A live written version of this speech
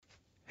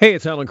Hey,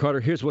 it's Alan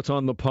Carter. Here's what's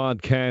on the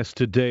podcast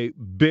today.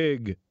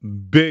 Big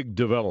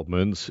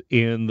developments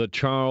in the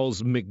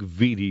Charles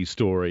McVety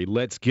story.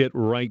 Let's get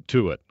right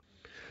to it.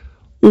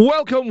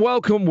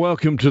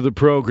 Welcome to the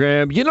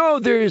program. You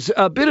know, there's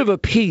a bit of a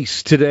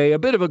peace today, a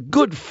bit of a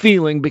good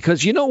feeling,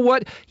 because you know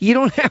what? You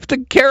don't have to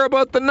care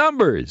about the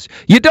numbers.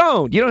 You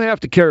don't. You don't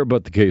have to care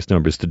about the case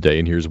numbers today,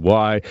 and here's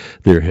why.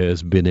 There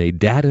has been a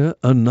data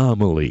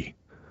anomaly.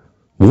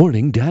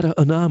 Warning, data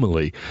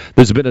anomaly.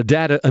 There's been a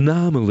data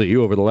anomaly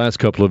over the last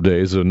couple of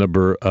days.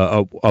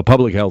 A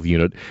public health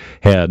unit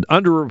had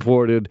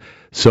underreported.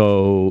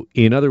 So,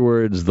 in other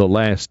words, the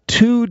last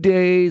 2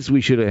 days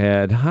we should have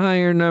had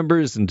higher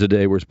numbers, and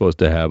today we're supposed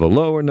to have a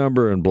lower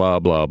number, and blah,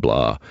 blah,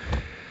 blah.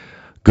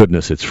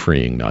 Goodness, it's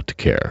freeing not to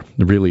care,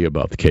 really,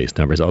 about the case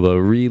numbers. Although,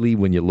 really,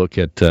 when you look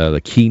at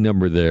the key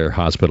number there,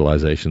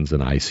 hospitalizations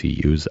and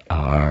ICUs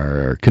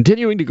are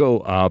continuing to go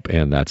up,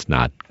 and that's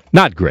not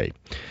great.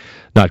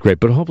 Not great,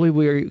 but hopefully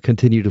we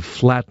continue to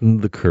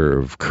flatten the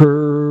curve.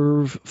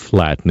 Curve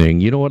flattening.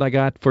 You know what I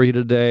got for you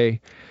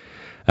today?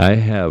 I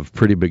have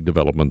pretty big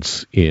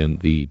developments in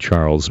the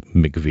Charles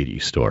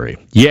McVety story.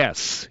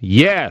 Yes.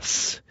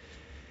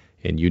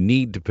 And you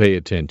need to pay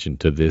attention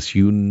to this.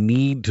 You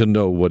need to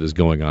know what is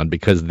going on,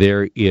 because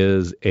there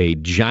is a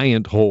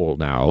giant hole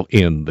now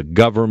in the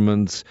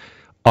government's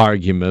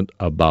argument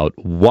about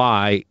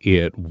why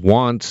it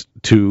wants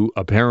to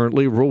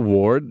apparently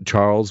reward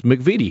Charles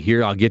McVety.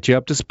 Here, I'll get you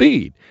up to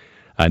speed.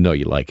 I know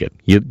you like it.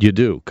 You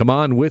do. Come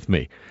on with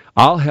me.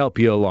 I'll help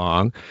you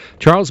along.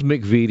 Charles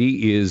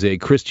McVety is a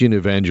Christian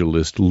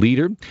evangelist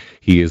leader.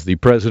 He is the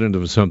president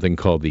of something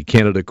called the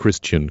Canada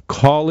Christian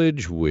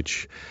College,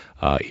 which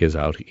is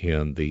out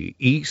in the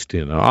east,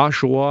 in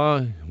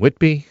Oshawa,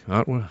 Whitby.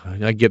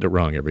 I get it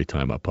wrong every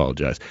time. I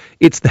apologize.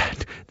 It's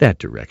that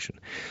direction.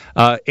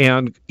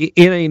 And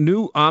in a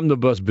new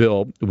omnibus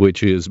bill,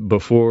 which is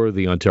before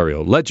the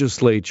Ontario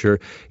legislature,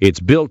 it's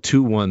Bill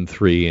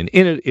 213, and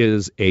in it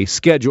is a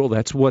schedule.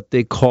 That's what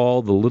they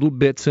call the little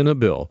bits in a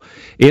bill.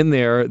 In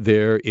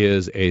there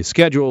is a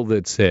schedule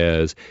that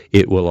says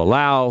it will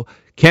allow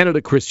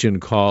Canada Christian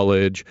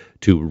College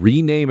to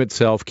rename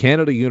itself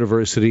Canada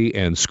University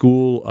and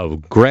School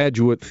of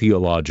Graduate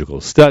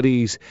Theological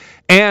Studies,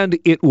 and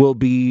it will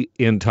be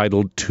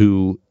entitled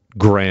to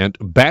grant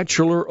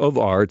Bachelor of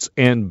Arts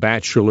and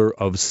Bachelor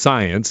of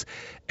Science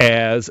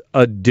as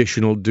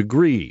additional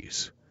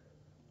degrees.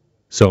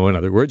 So, in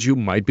other words, you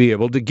might be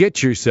able to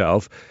get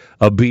yourself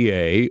a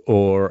BA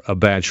or a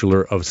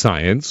Bachelor of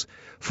Science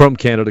from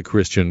Canada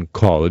Christian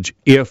College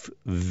if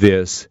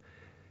this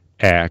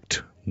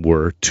act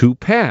were to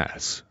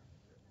pass,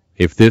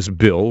 if this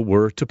bill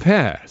were to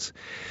pass.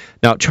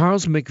 Now,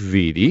 Charles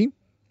McVety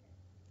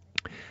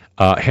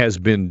has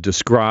been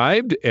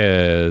described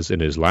as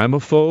an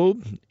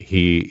Islamophobe.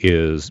 He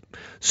is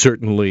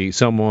certainly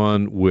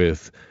someone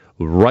with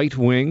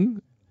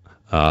right-wing,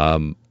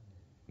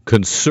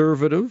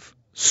 conservative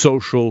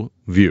social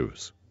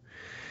views.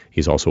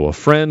 He's also a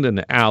friend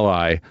and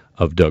ally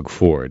of Doug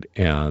Ford,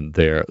 and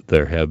there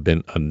have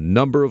been a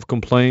number of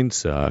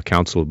complaints.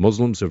 Council of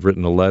Muslims have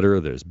written a letter.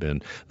 There's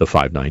been the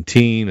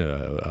 519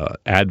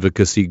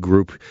 advocacy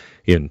group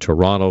in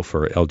Toronto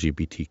for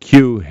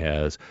LGBTQ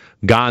has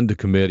gone to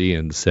committee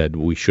and said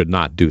we should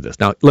not do this.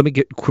 Now, let me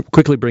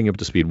quickly bring you up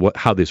to speed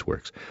how this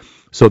works.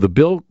 So the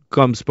bill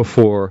comes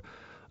before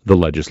the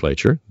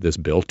legislature, this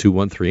Bill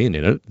 213,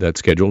 and in it, that's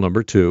Schedule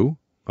Number 2,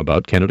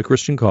 about Canada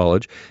Christian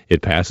College.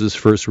 It passes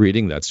first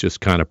reading. That's just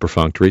kind of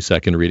perfunctory.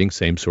 Second reading,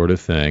 same sort of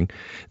thing.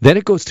 Then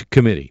it goes to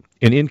committee.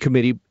 And in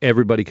committee,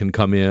 everybody can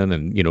come in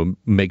and,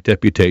 make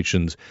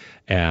deputations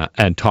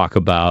and talk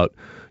about,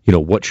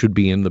 what should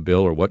be in the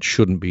bill or what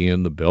shouldn't be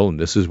in the bill. And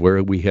this is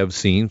where we have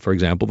seen, for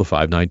example, the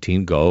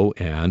 519 go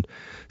and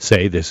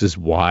say this is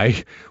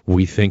why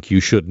we think you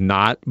should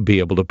not be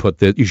able to put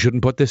this, you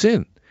shouldn't put this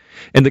in.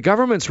 And the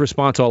government's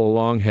response all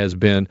along has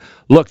been,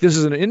 look, this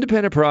is an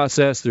independent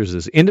process. There's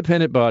this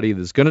independent body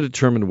that's going to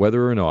determine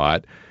whether or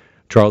not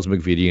Charles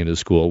McVety and his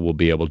school will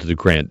be able to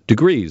grant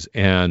degrees.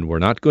 And we're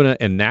not going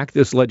to enact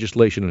this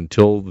legislation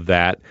until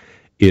that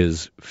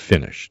is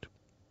finished.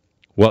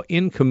 Well,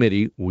 in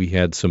committee, we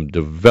had some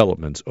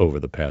developments over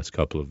the past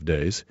couple of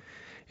days.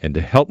 And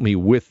to help me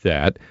with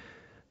that,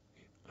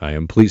 I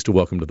am pleased to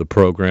welcome to the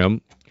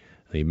program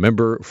the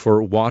member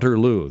for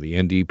Waterloo, the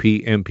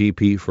NDP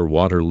MPP for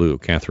Waterloo,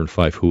 Catherine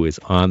Fife, who is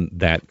on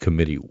that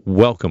committee.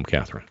 Welcome,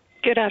 Catherine.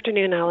 Good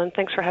afternoon, Alan.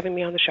 Thanks for having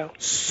me on the show.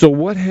 So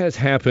what has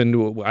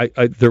happened?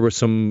 There were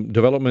some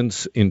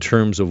developments in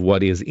terms of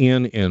what is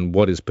in and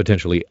what is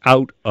potentially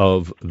out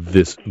of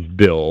this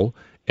bill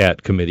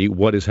at committee.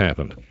 What has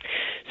happened?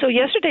 So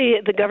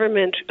yesterday, the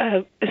government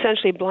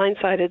essentially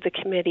blindsided the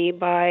committee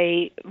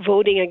by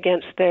voting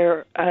against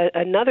their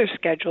another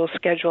schedule,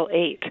 Schedule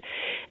 8.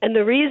 And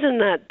the reason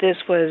that this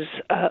was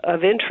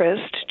of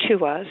interest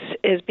to us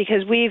is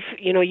because we've,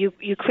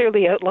 you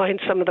clearly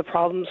outlined some of the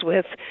problems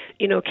with,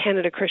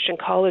 Canada Christian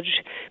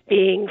College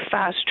being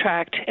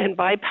fast-tracked and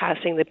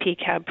bypassing the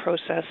PCAB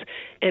process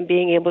and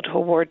being able to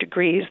award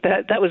degrees.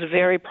 That was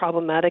very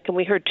problematic, and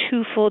we heard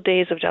 2 full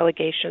days of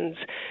delegations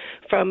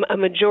from a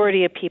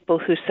majority of people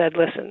who said,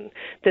 listen,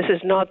 this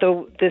is not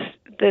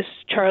this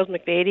Charles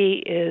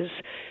McVety is,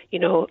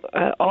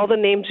 all the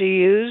names are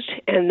used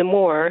and the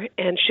more,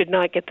 and should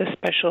not get the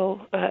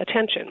special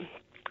attention.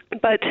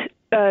 But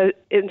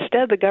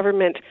instead, the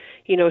government,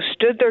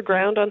 stood their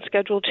ground on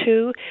Schedule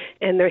 2,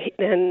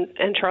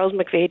 and Charles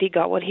McVety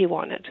got what he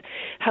wanted.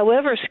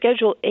 However,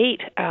 Schedule 8,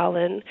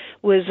 Alan,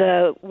 was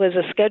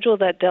a schedule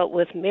that dealt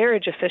with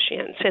marriage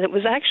officiants, and it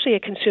was actually a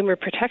consumer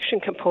protection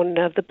component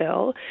of the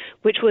bill,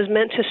 which was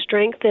meant to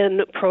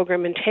strengthen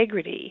program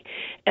integrity.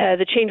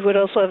 The change would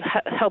also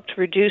have helped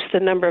reduce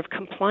the number of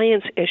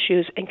compliance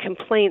issues and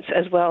complaints,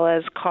 as well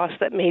as costs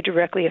that may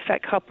directly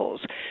affect couples.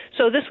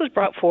 So this was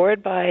brought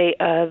forward by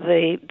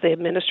the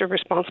minister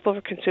responsible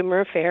for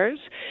consumer affairs,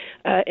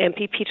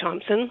 MPP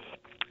Thompson,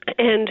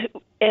 and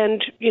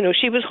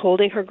she was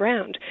holding her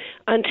ground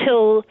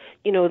until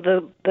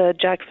the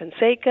Jack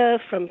Fonseca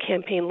from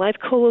Campaign Life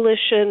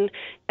Coalition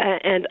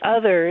and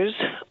others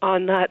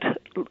on that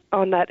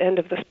end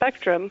of the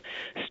spectrum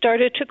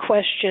started to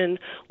question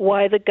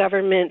why the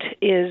government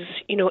is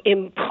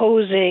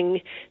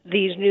imposing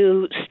these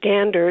new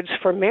standards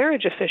for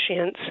marriage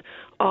officiants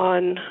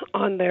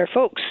on their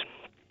folks.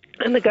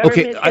 And the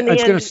government, okay, I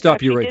was going to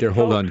stop you right there.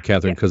 Hold on,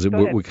 Catherine, because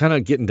we're kind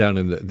of getting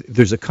down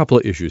there's a couple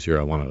of issues here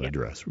I want to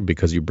address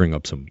because you bring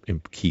up some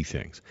key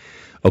things.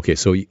 Okay,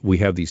 so we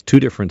have these two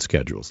different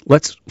schedules.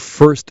 Let's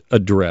first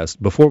address,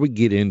 before we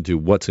get into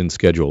what's in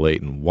Schedule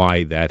 8 and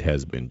why that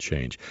has been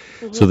changed.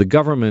 Mm-hmm. So the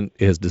government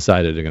has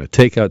decided they're going to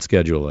take out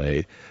Schedule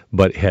 8,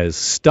 but has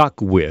stuck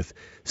with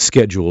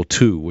Schedule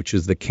 2, which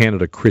is the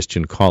Canada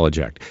Christian College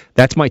Act.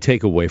 That's my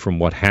takeaway from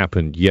what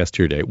happened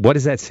yesterday. What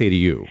does that say to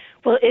you?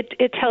 Well,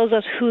 it tells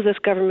us who this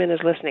government is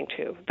listening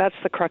to. That's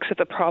the crux of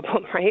the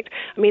problem, right?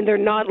 I mean, they're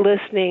not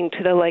listening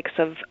to the likes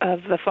of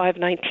the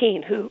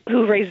 519,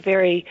 who raised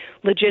very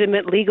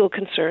legitimate legal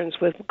concerns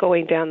with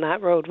going down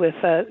that road with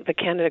the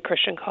Canada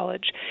Christian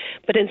College.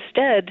 But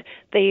instead,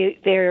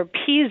 they're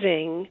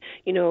appeasing,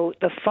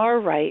 the far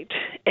right,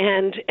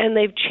 and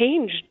they've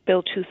changed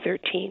Bill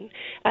 213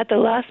 at the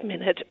last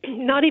minute,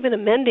 not even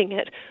amending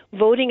it,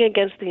 voting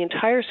against the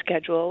entire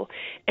schedule.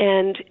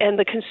 And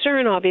the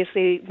concern,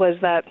 obviously, was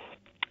that,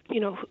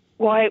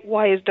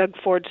 why is Doug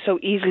Ford so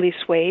easily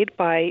swayed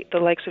by the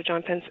likes of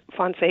John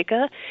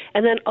Fonseca?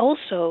 And then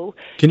also...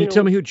 Can you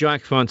tell me who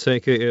Jack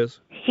Fonseca is?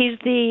 He's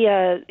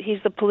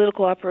the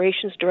political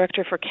operations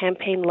director for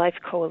Campaign Life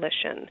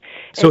Coalition.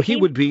 So he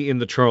would be in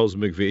the Charles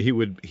McVety.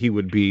 He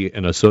would be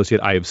an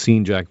associate. I have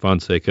seen Jack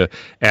Fonseca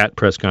at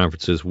press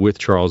conferences with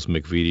Charles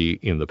McVety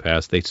in the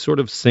past. They sort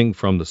of sing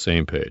from the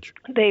same page.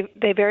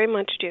 They very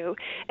much do.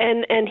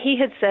 And he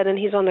had said, and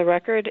he's on the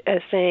record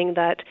as saying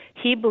that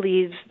he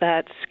believes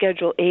that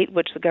Schedule 8,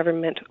 which the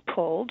government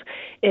pulled,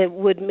 it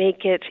would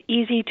make it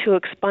easy to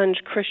expunge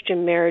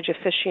Christian marriage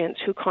officiants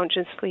who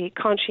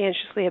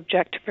conscientiously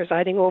object to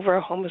presiding over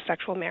a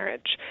homosexual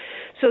marriage.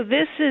 So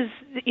this is,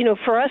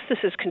 for us, this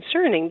is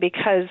concerning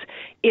because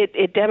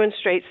it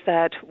demonstrates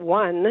that,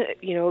 one,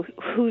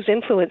 who's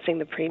influencing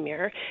the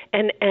premier,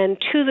 and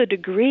to the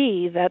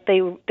degree that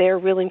they're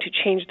willing to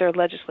change their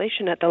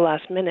legislation at the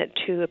last minute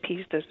to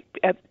appease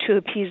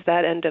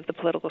that end of the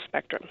political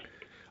spectrum.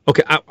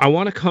 Okay, I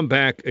want to come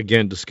back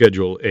again to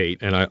Schedule 8,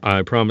 and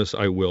I promise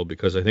I will,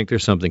 because I think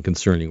there's something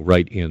concerning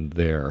right in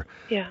there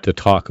to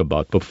talk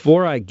about.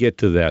 Before I get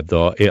to that,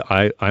 though,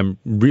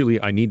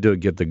 I need to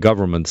get the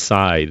government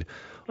side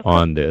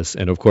on this.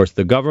 And, of course,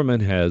 the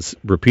government has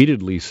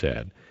repeatedly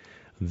said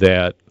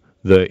that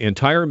the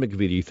entire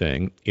McVety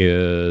thing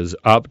is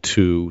up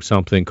to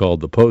something called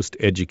the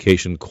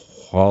Post-Education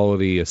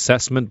Quality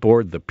Assessment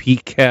Board, the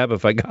PCAB,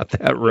 if I got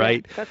that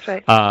right. Yeah, that's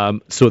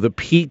right. So the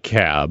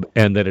PCAB,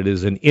 and that it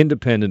is an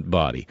independent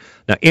body.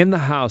 Now, in the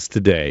House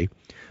today,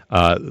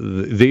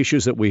 the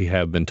issues that we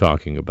have been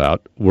talking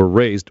about were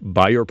raised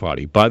by your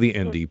party, by the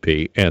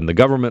NDP, and the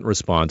government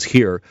response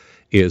here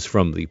is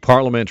from the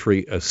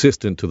parliamentary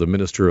assistant to the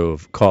Minister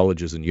of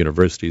Colleges and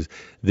Universities.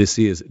 This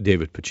is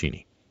David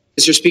Piccini.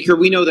 Mr. Speaker,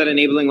 we know that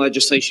enabling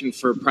legislation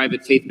for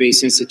private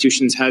faith-based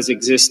institutions has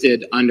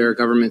existed under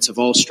governments of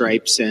all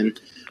stripes, and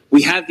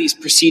we have these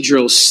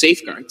procedural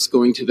safeguards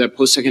going to the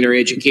Post-Secondary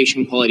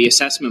Education Quality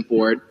Assessment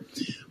Board.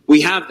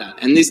 We have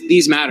that, and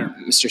these matter,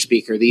 Mr.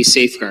 Speaker, these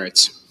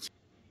safeguards.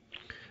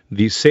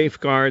 These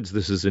safeguards,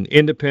 this is an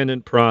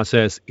independent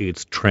process.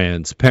 It's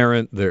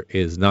transparent. There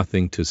is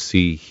nothing to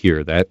see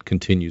here. That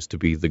continues to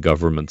be the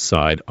government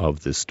side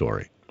of this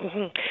story.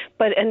 Mm-hmm.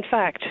 But in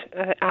fact,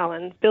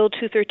 Alan, Bill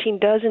 213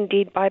 does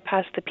indeed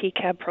bypass the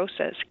PCAB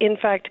process. In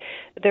fact,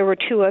 there were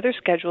two other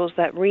schedules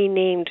that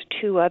renamed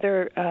two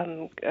other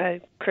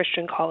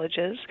Christian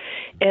colleges,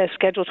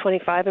 Schedule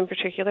 25 in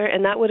particular,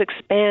 and that would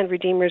expand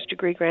Redeemer's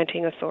degree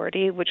granting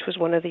authority, which was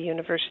one of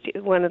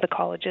the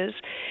colleges,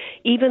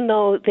 even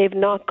though they've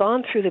not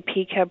gone through the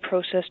PCAB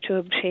process to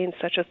obtain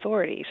such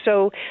authority.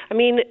 So, I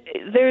mean,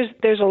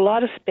 there's a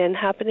lot of spin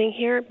happening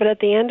here, but at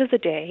the end of the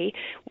day,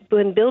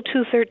 when Bill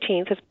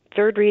 213, the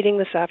third reading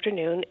this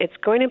afternoon, it's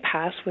going to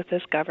pass with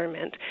this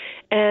government,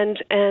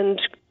 and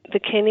the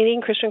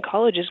Canadian Christian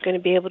College is going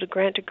to be able to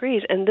grant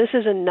degrees. And this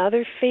is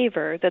another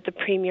favor that the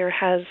Premier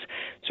has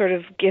sort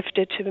of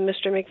gifted to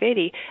Mr.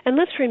 McVety. And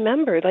let's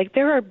remember,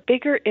 there are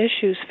bigger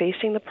issues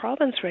facing the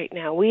province right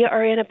now. We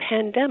are in a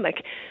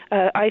pandemic.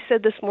 I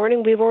said this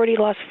morning we've already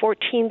lost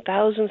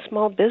 14,000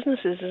 small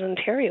businesses in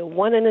Ontario.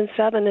 1 in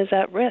 7 is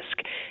at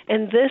risk.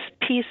 And this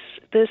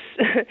this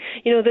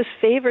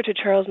favor to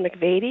Charles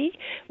McVety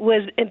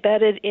was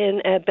embedded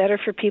in a Better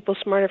for People,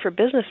 Smarter for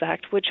Business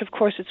Act, which, of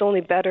course, it's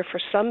only better for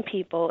some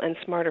people and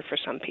smarter for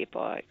some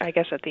people, I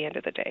guess, at the end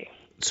of the day.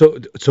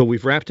 So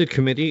we've wrapped it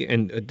committee,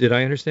 and did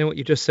I understand what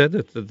you just said,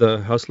 that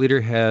the House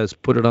Leader has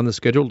put it on the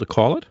schedule to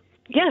call it?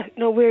 Yeah,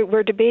 no,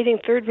 we're debating.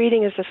 Third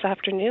reading is this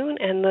afternoon,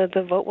 and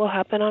the vote will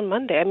happen on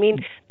Monday. I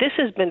mean, this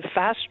has been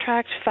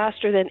fast-tracked,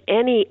 faster than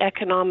any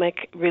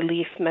economic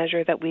relief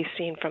measure that we've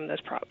seen from this.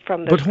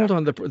 But hold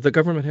on, the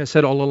government has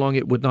said all along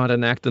it would not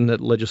enact the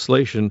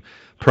legislation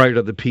prior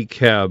to the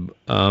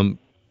PCAB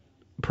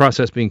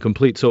process being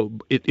complete. So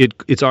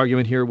its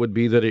argument here would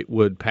be that it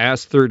would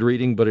pass third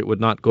reading, but it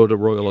would not go to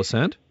royal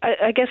assent?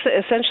 I guess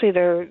essentially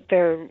their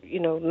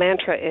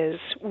mantra is,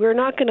 we're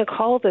not going to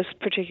call this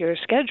particular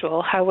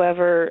schedule.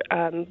 However,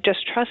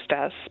 just trust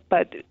us.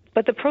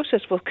 But the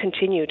process will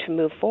continue to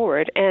move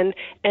forward, and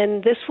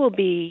this will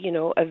be,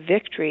 a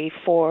victory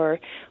for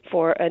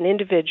an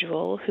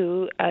individual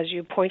who, as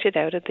you pointed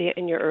out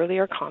in your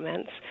earlier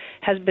comments,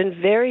 has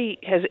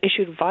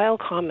issued vile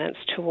comments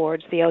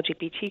towards the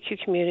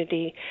LGBTQ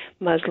community,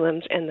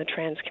 Muslims, and the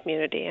trans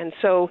community. And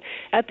so,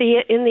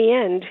 in the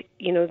end,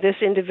 this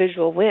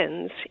individual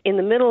wins in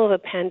the middle of a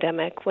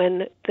pandemic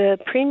when the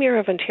Premier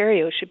of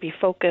Ontario should be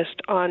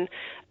focused on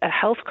a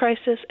health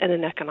crisis and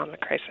an economic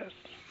crisis.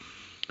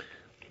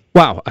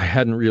 Wow, I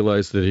hadn't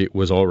realized that it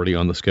was already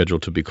on the schedule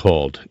to be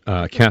called.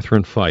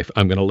 Catherine Fife,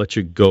 I'm going to let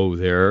you go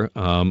there.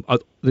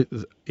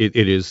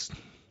 It is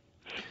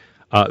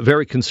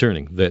very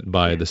concerning that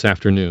by this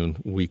afternoon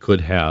we could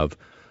have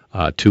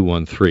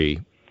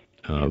 213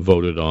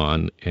 voted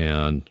on,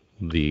 and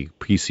the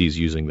PCs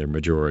using their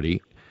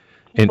majority.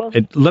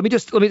 And let me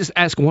just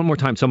ask one more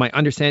time. So my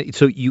understanding,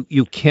 so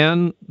you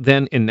can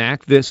then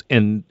enact this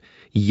and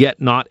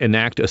yet not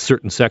enact a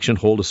certain section,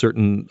 hold a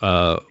certain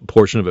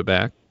portion of it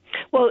back?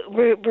 Well,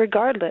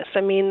 regardless,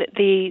 I mean,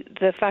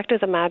 the fact of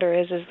the matter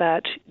is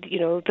that,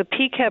 the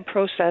PCAB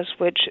process,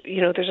 which,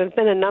 there's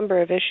been a number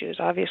of issues,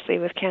 obviously,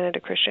 with Canada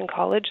Christian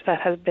College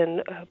that has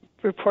been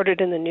reported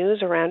in the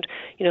news around,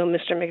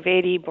 Mr.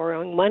 McVety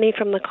borrowing money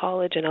from the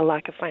college and a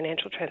lack of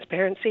financial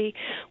transparency.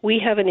 We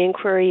have an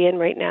inquiry in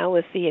right now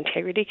with the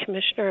Integrity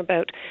Commissioner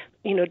about,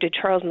 did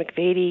Charles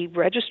McVety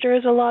register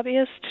as a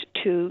lobbyist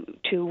to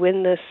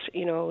win this,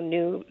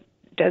 new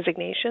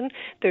designation.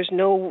 There's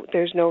no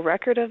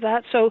record of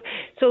that. So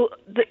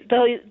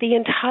the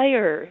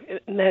entire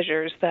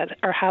measures that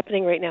are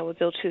happening right now with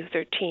Bill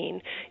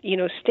 213,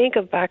 stink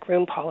of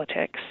backroom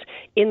politics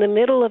in the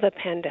middle of a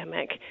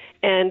pandemic.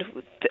 And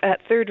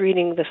at third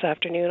reading this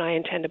afternoon, I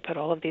intend to put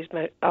all of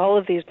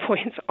these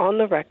points on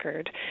the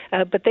record.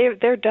 But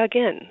they're dug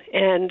in,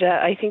 and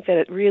I think that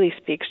it really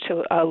speaks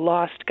to a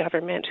lost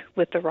government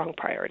with the wrong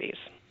priorities.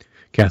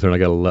 Catherine,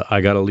 I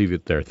gotta leave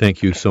it there.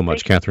 Thank you so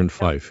much. Catherine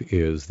Fife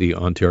is the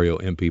Ontario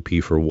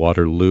MPP for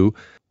Waterloo.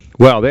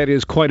 Well, that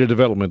is quite a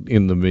development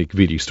in the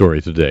McVety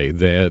story today,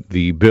 that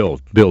the Bill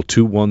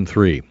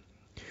 213,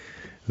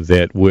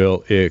 that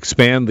will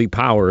expand the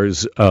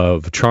powers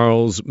of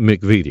Charles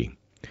McVety,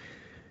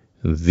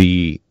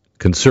 the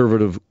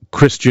conservative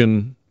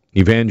Christian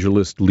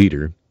evangelist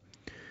leader,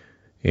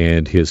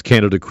 and his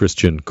Canada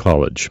Christian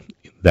College.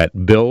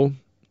 That bill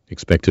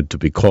expected to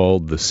be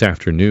called this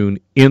afternoon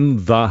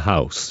in the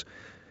House.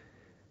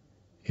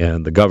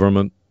 And the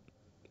government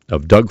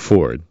of Doug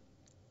Ford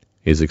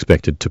is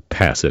expected to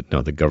pass it.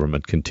 Now, the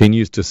government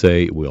continues to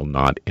say it will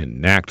not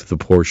enact the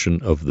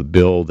portion of the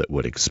bill that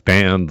would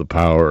expand the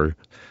power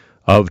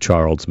of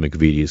Charles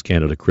McVety's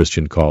Canada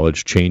Christian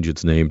College, change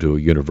its name to a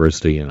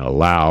university, and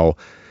allow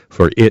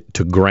for it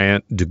to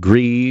grant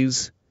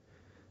degrees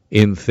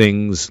in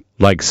things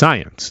like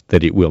science,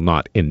 that it will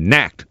not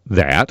enact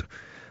that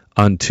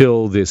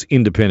until this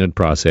independent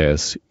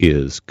process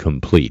is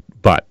complete.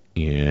 But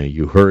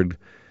you heard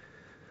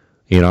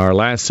in our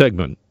last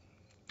segment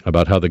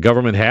about how the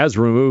government has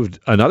removed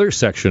another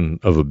section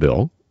of a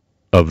bill,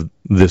 of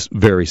this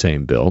very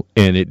same bill,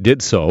 and it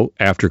did so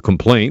after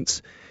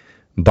complaints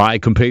by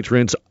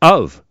compatriots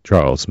of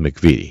Charles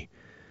McVety,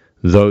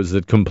 those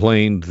that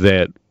complained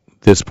that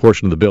this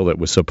portion of the bill that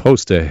was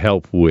supposed to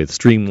help with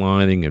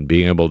streamlining and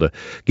being able to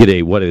get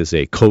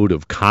a code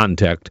of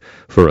conduct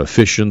for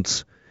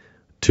officiants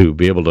to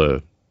be able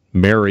to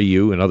marry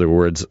you, in other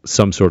words,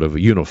 some sort of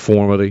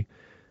uniformity.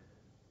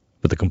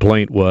 But the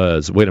complaint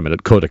was, wait a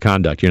minute, code of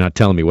conduct, you're not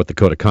telling me what the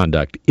code of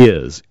conduct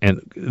is. And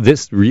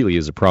this really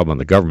is a problem on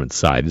the government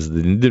side, is that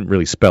they didn't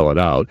really spell it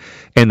out.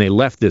 And they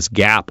left this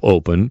gap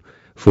open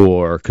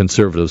for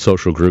conservative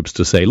social groups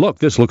to say, look,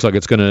 this looks like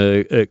it's going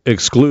to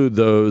exclude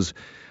those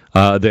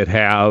that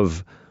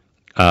have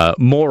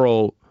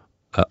moral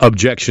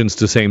objections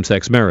to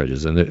same-sex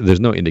marriages, and there's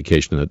no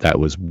indication that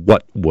was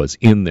what was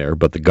in there,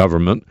 but the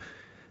government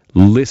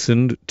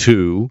listened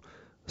to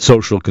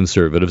social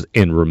conservatives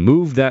and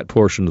removed that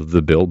portion of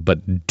the bill,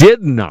 but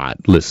did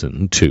not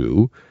listen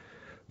to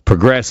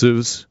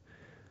progressives,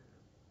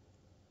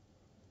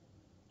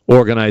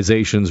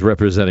 organizations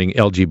representing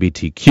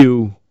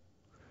LGBTQ,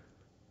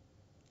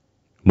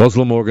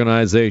 Muslim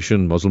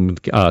organization, Muslim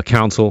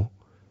council,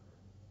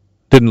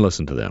 didn't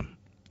listen to them.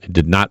 It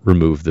did not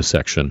remove the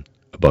section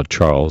about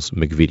Charles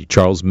McVety.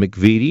 Charles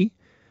McVety,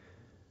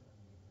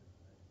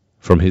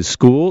 from his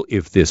school,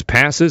 if this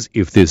passes,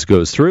 if this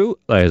goes through,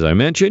 as I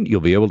mentioned,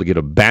 you'll be able to get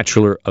a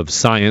Bachelor of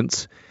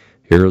Science.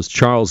 Here's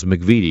Charles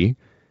McVety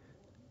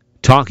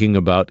talking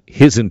about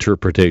his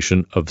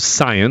interpretation of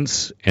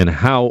science and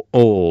how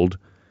old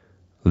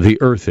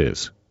the Earth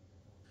is.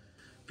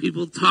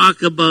 People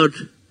talk about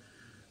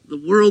the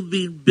world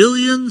being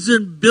billions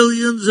and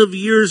billions of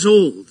years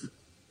old,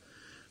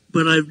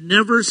 but I've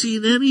never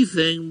seen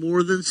anything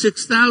more than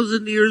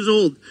 6,000 years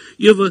old.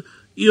 You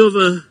have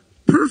a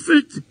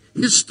perfect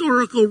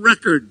historical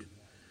record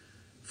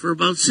for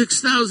about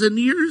 6,000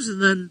 years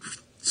and then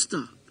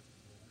stop.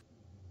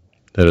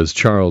 That is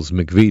Charles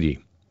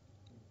McVety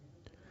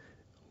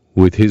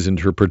with his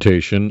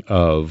interpretation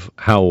of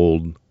how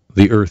old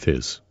the Earth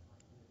is.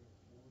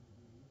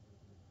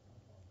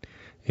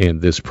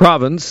 And this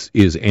province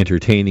is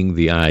entertaining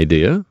the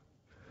idea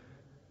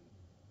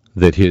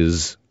that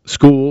his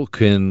school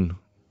can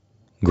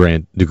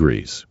grant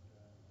degrees.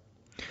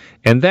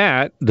 And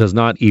that does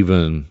not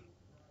even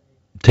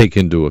take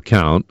into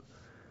account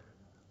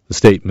the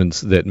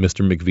statements that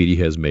Mr. McVety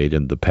has made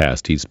in the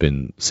past. He's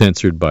been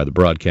censored by the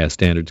Broadcast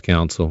Standards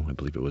Council, I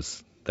believe it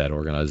was that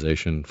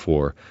organization,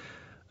 for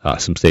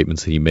some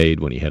statements that he made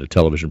when he had a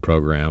television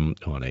program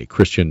on a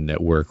Christian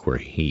network where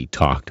he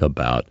talked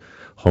about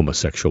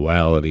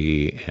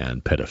homosexuality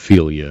and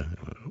pedophilia.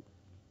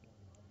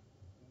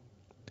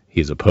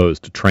 He's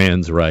opposed to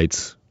trans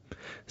rights.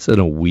 It's in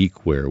a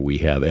week where we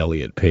have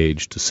Elliot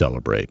Page to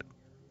celebrate.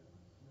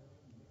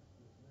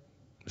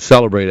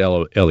 Celebrate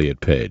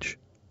Elliot Page.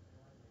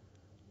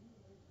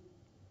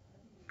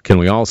 Can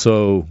we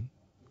also,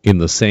 in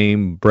the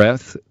same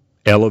breath,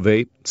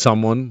 elevate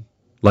someone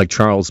like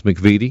Charles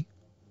McVety?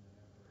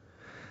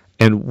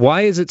 And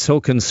why is it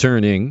so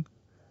concerning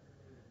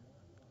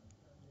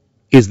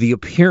is the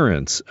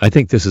appearance, I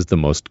think this is the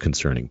most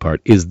concerning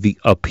part, is the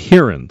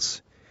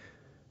appearance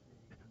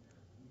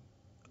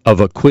of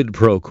a quid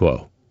pro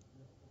quo.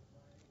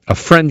 A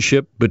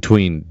friendship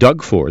between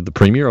Doug Ford, the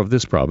premier of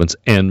this province,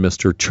 and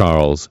Mr.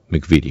 Charles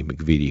McVety.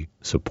 McVety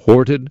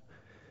supported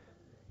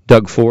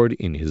Doug Ford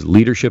in his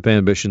leadership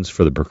ambitions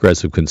for the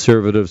Progressive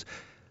Conservatives.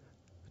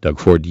 Doug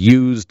Ford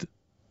used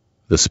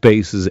the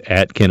spaces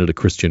at Canada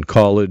Christian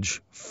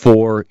College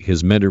for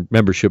his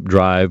membership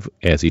drive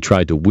as he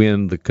tried to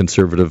win the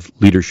Conservative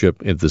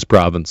leadership in this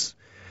province.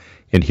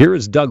 And here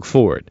is Doug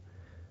Ford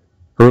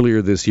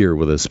earlier this year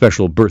with a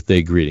special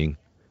birthday greeting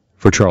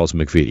for Charles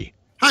McVety.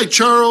 Hi,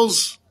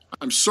 Charles.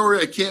 I'm sorry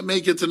I can't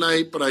make it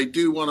tonight, but I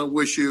do want to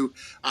wish you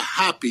a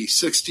happy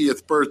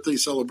 60th birthday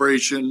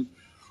celebration,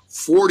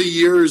 40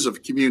 years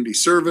of community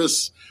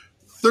service,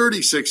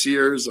 36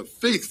 years of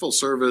faithful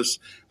service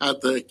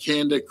at the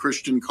Canada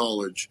Christian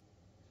College.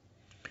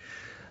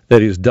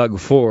 That is Doug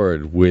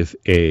Ford with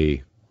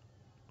a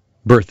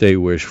birthday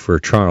wish for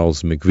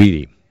Charles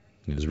McVety.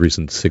 His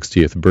recent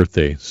 60th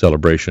birthday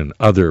celebration.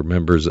 Other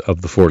members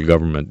of the Ford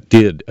government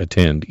did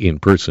attend in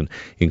person,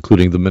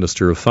 including the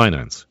Minister of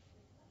Finance.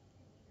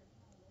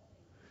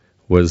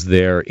 Was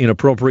there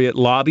inappropriate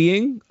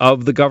lobbying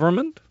of the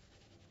government?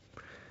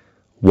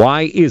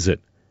 Why is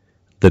it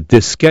that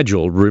this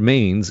schedule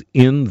remains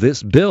in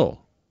this bill?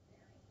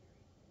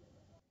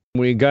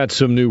 We got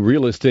some new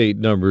real estate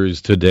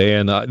numbers today,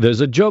 and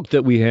there's a joke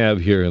that we have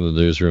here in the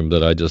newsroom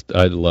that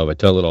I love. I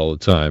tell it all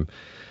the time,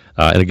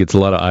 and it gets a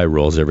lot of eye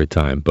rolls every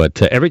time.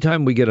 But every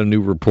time we get a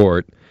new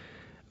report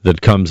that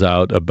comes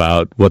out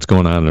about what's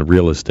going on in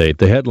real estate,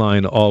 the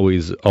headline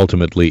always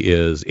ultimately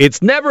is,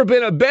 "It's never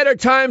been a better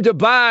time to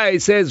buy,"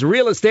 says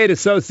Real Estate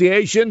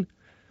Association.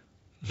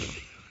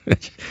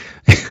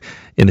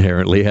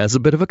 Inherently has a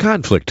bit of a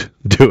conflict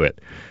to it.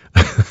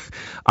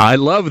 I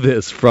love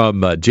this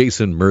from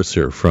Jason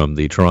Mercer from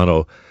the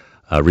Toronto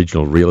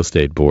Regional Real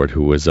Estate Board,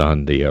 who was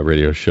on the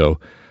radio show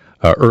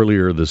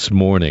earlier this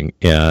morning.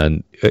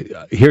 And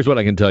here's what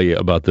I can tell you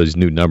about those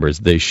new numbers.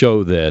 They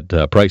show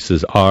that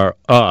prices are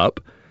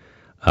up,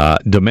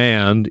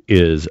 demand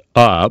is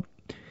up,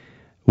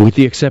 with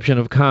the exception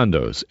of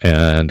condos.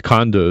 And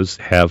condos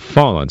have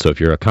fallen. So if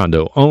you're a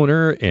condo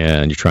owner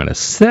and you're trying to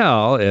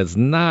sell, it's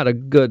not a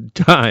good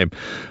time.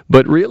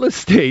 But real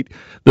estate,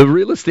 the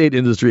real estate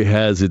industry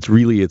has its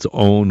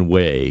own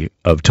way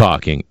of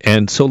talking.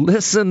 And so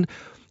listen,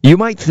 you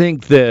might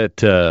think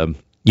that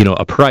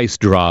a price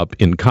drop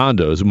in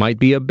condos might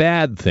be a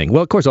bad thing.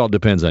 Well, of course, it all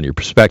depends on your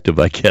perspective,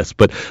 I guess.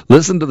 But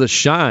listen to the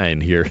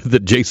shine here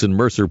that Jason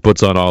Mercer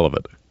puts on all of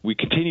it. We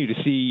continue to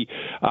see,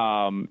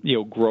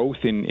 growth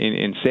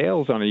in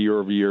sales on a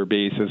year-over-year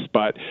basis,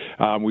 but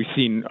we've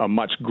seen a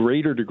much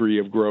greater degree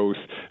of growth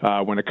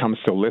when it comes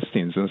to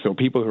listings. And so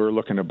people who are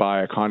looking to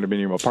buy a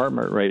condominium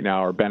apartment right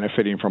now are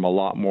benefiting from a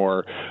lot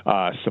more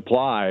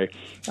supply,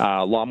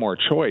 a lot more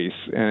choice,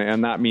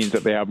 and that means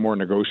that they have more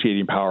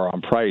negotiating power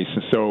on price.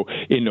 And so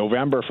in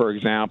November, for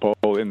example,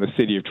 in the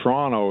city of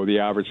Toronto, the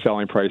average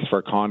selling price for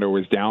a condo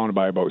was down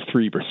by about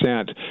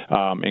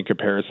 3% in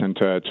comparison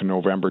to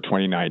November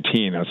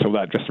 2019. And so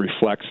that just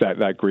reflects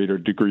that greater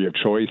degree of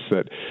choice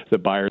that the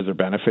buyers are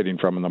benefiting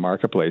from in the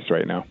marketplace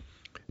right now.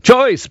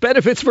 Choice,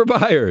 benefits for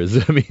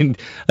buyers. I mean,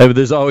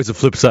 there's always a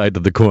flip side to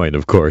the coin,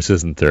 of course,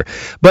 isn't there?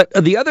 But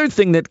the other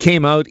thing that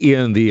came out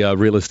in the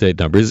real estate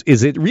numbers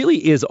is it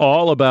really is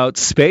all about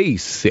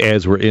space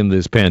as we're in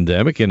this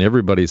pandemic, and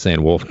everybody's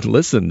saying, well,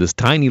 listen, this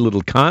tiny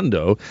little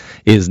condo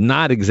is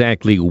not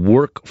exactly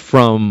work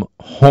from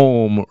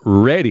home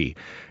ready.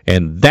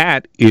 And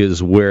that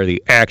is where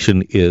the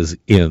action is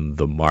in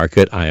the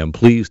market. I am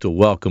pleased to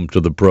welcome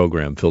to the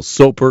program Phil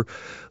Soper,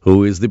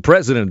 who is the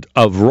president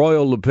of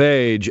Royal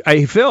LePage.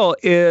 Hey, Phil,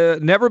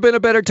 never been a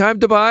better time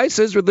to buy,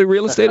 says the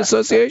Real Estate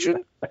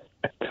Association?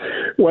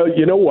 Well,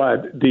 you know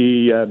what?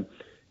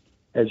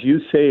 As you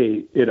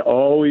say, it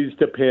always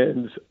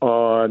depends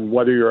on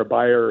whether you're a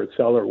buyer or a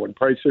seller. When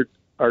prices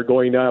are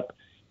going up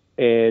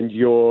and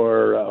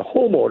you're a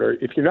homeowner,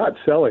 if you're not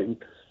selling,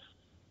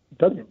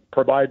 doesn't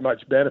provide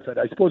much benefit.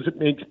 I suppose it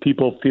makes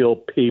people feel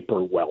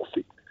paper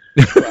wealthy.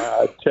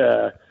 But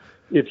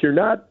if you're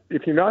not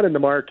in the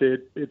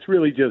market, it's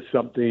really just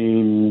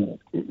something,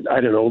 I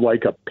don't know,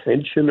 like a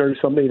pension or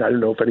something. I don't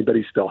know if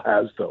anybody still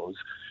has those.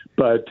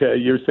 But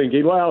you're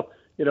thinking, well,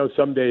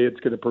 someday it's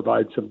going to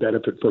provide some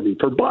benefit for me.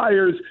 For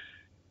buyers,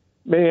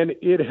 man,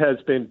 it has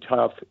been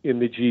tough in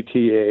the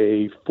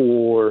GTA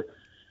for,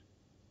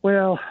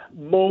 well,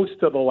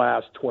 most of the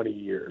last 20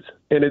 years.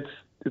 And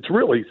it's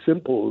really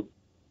simple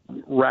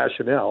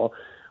rationale.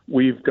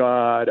 We've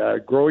got a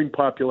growing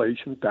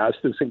population,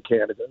 fastest in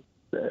Canada,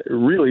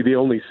 really the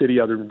only city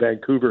other than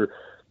Vancouver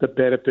that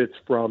benefits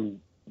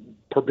from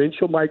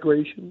provincial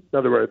migration. In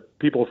other words,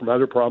 people from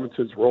other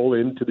provinces roll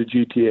into the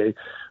GTA.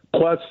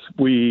 Plus,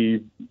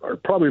 we are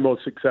probably the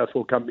most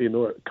successful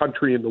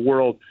country in the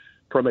world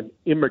from an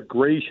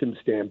immigration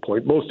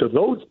standpoint. Most of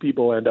those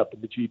people end up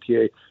in the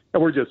GTA,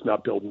 and we're just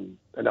not building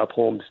enough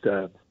homes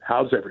to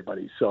house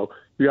everybody. So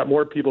we got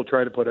more people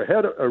trying to put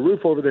a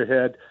roof over their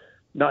head,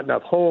 not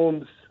enough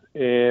homes,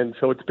 and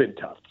so it's been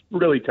tough,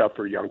 really tough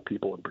for young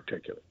people in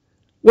particular.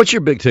 What's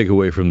your big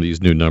takeaway from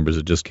these new numbers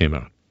that just came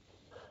out?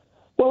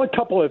 Well, a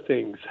couple of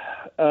things.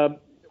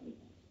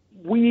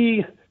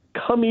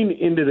 Coming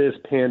into this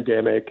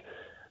pandemic,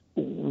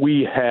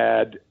 we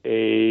had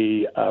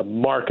a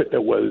market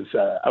that was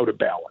out of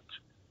balance.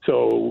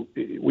 So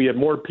we had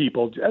more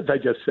people, as I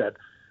just said,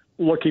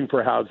 looking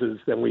for houses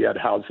than we had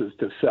houses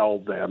to sell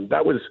them.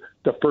 That was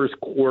the first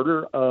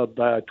quarter of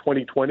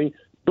 2020.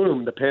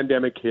 Boom, the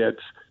pandemic hits,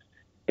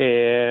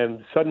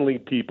 and suddenly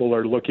people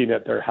are looking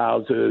at their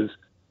houses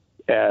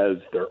as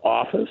their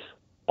office,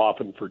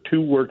 often for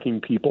two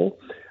working people.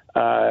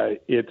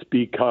 It's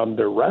become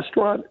their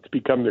restaurant. It's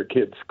become their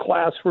kids'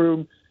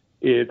 classroom.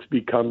 It's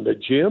become the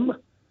gym.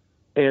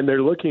 And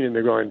they're looking and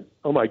they're going,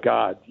 oh, my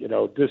God,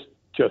 this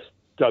just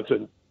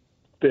doesn't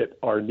fit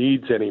our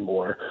needs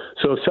anymore.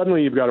 So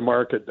suddenly you've got a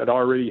market that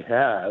already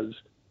has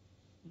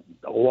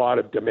a lot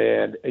of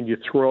demand, and you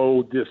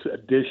throw this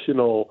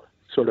additional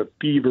sort of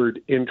fevered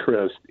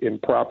interest in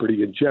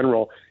property in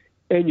general,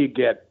 and you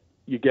get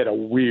a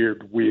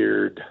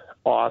weird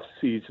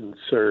off-season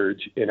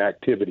surge in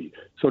activity.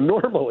 So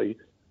normally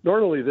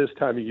this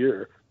time of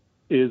year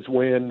is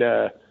when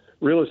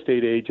real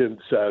estate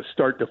agents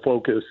start to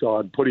focus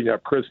on putting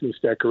up Christmas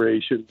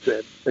decorations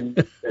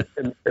and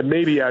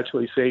maybe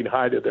actually saying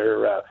hi to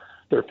their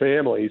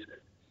families,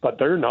 but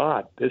they're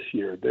not this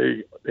year.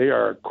 They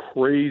are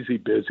crazy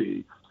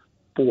busy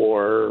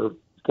for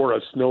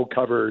a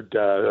snow-covered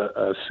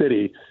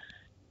city.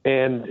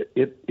 And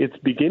it's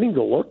beginning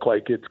to look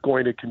like it's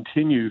going to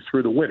continue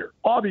through the winter.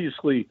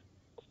 Obviously,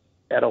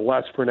 at a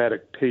less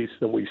frenetic pace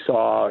than we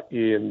saw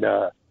in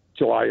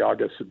July,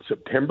 August, and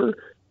September,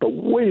 but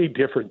way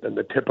different than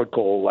the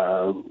typical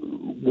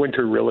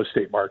winter real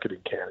estate market in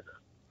Canada.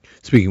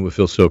 Speaking with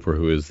Phil Soper,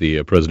 who is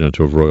the president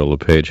of Royal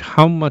LePage,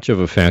 how much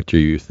of a factor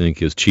you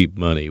think is cheap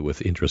money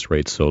with interest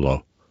rates so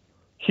low?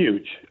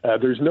 Huge.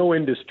 There's no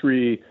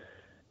industry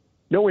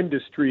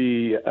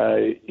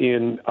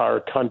in our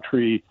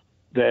country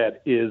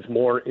that is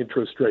more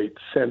interest rate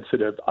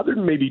sensitive, other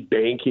than maybe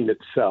banking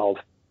itself,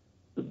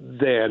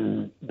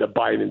 than the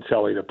buying and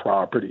selling of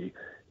property.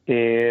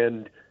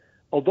 And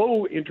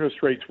although interest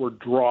rates were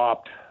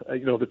dropped,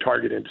 the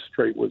target interest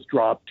rate was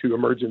dropped to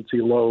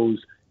emergency lows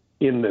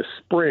in the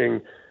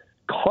spring,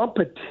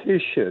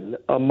 competition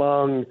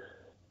among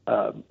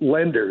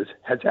lenders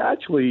has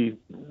actually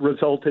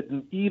resulted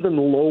in even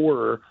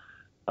lower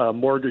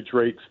mortgage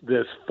rates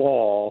this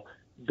fall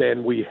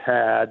than we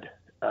had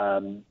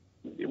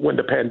when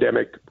the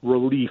pandemic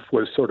relief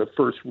was sort of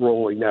first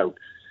rolling out.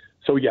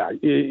 So yeah,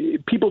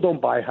 people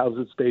don't buy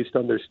houses based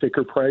on their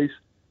sticker price.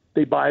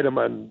 They buy them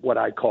on what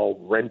I call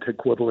rent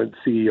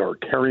equivalency or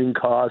carrying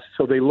costs.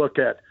 So they look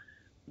at,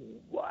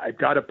 I've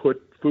got to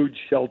put food,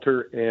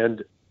 shelter,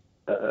 and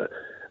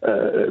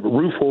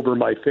roof over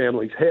my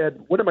family's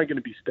head. What am I going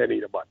to be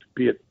spending a month,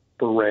 be it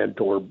for rent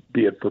or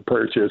be it for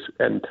purchase?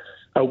 And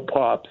out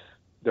pops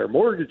their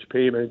mortgage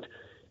payment,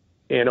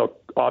 and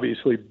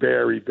obviously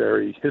very,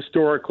 very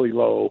historically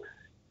low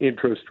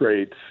interest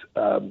rates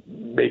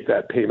make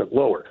that payment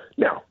lower.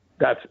 Now,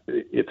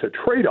 it's a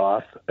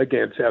trade-off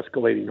against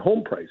escalating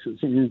home prices.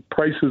 I mean,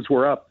 prices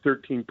were up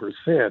 13%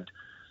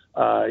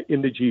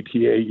 in the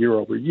GTA year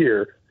over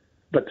year,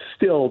 but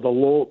still the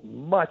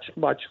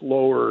much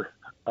lower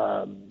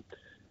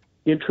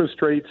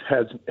interest rates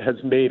has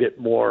made it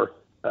more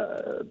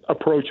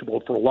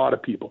approachable for a lot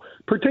of people,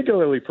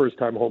 particularly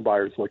first-time home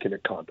buyers looking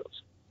at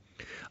condos.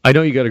 I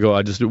know you got to go.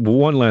 I just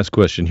one last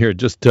question here.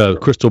 Just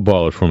crystal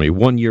ball it for me.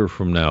 1 year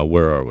from now,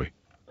 where are we?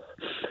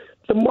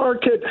 The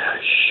market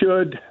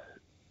should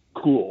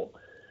cool.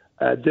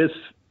 This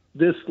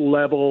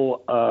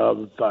level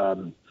of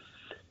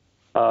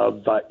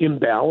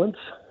imbalance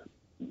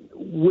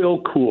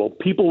will cool.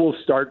 People will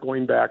start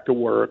going back to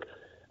work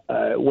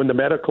when the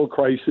medical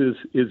crisis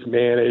is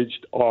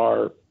managed,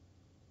 or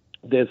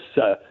this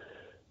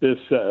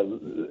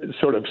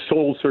sort of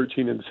soul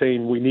searching and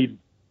saying we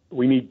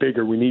need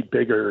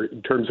bigger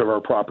in terms of our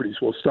properties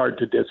will start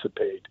to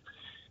dissipate.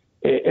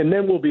 And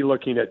then we'll be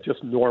looking at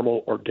just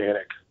normal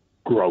organic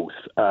growth,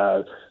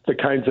 the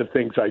kinds of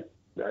things I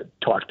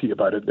talked to you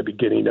about at the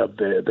beginning of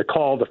the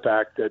call, the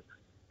fact that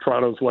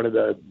Toronto's one of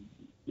the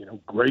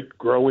great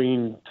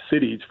growing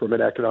cities from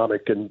an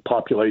economic and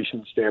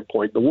population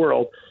standpoint in the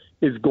world,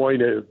 is going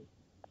to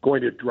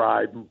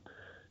drive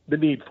the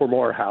need for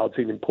more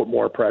housing and put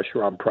more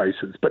pressure on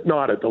prices, but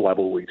not at the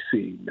level we've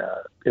seen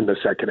in the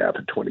second half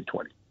of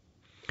 2020.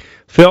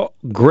 Phil,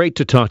 great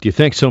to talk to you.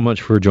 Thanks so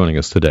much for joining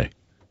us today.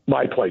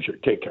 My pleasure.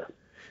 Take care.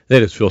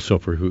 That is Phil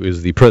Soper, who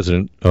is the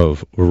president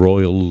of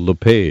Royal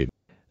LePage.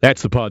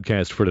 That's the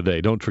podcast for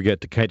today. Don't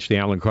forget to catch the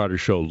Alan Carter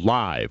Show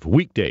live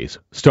weekdays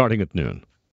starting at noon.